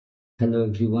Hello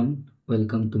everyone,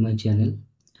 welcome to my channel.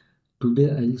 Today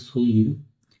I'll show you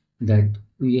that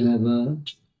we have a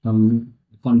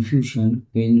confusion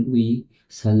when we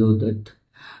swallow that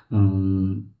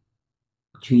um,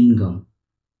 chewing gum.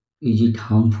 Is it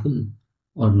harmful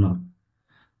or not?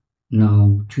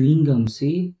 Now chewing gum,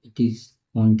 say it is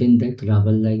contain that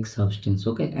rubber-like substance,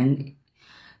 okay, and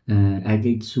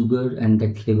added sugar and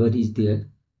that flavor is there,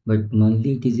 but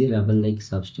mainly it is a rubber-like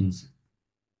substance.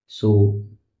 So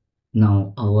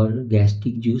now our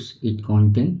gastric juice, it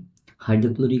contain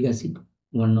hydrochloric acid,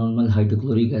 one normal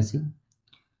hydrochloric acid.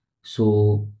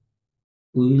 So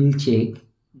we will check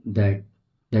that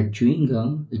chewing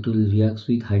gum, it will react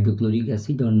with hydrochloric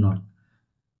acid or not.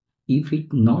 If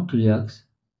it not reacts,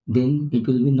 then it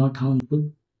will be not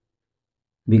harmful,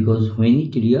 because when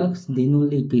it reacts, then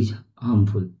only it is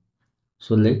harmful.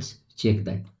 So let's check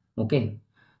that. Okay,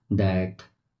 that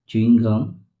chewing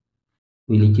gum,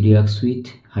 will it react with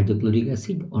hydrochloric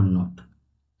acid or not?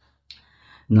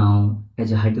 Now,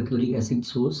 as a hydrochloric acid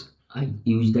source, I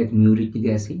use that muriatic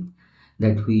acid,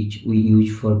 that which we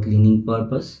use for cleaning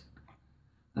purpose.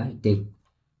 I take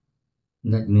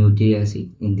that muriatic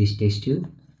acid in this test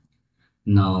tube.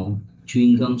 Now,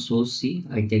 chewing gum source C,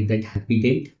 I take that happy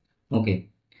dent. Okay.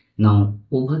 Now,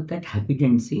 over that happy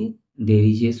dent C, there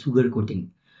is a sugar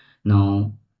coating.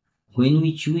 Now, when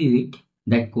we chew it,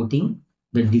 that coating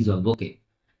that dissolve. Okay.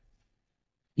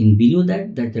 In below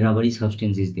that, that rubbery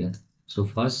substance is there. So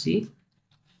first see,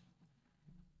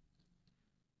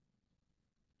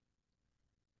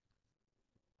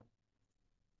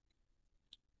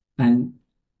 I'm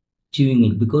chewing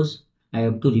it because I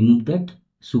have to remove that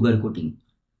sugar coating.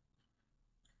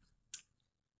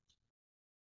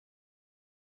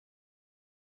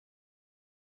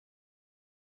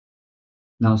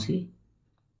 Now see,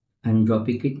 I'm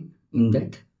dropping it in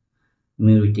that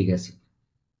muriatic acid,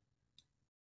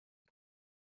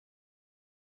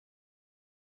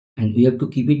 and we have to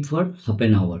keep it for half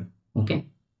an hour. Okay,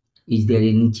 is there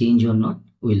any change or not?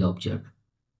 We'll observe.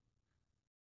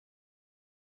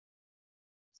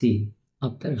 See,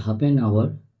 after half an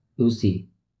hour, you see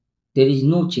there is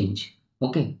no change.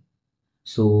 Okay,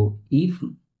 so if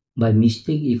by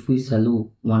mistake if we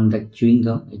swallow one that chewing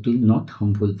gum, it will not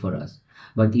harmful for us.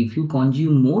 But if you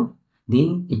consume more,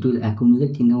 then it will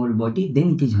accumulate in our body,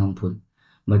 then it is harmful.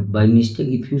 But by mistake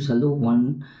if you swallow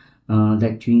one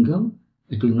that chewing gum,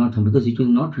 it will not harm, because it will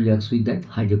not react with that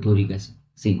hydrochloric acid.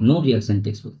 See, no reaction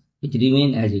takes place. It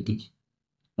remain as it is.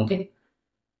 Okay,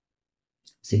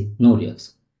 see, no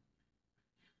reaction.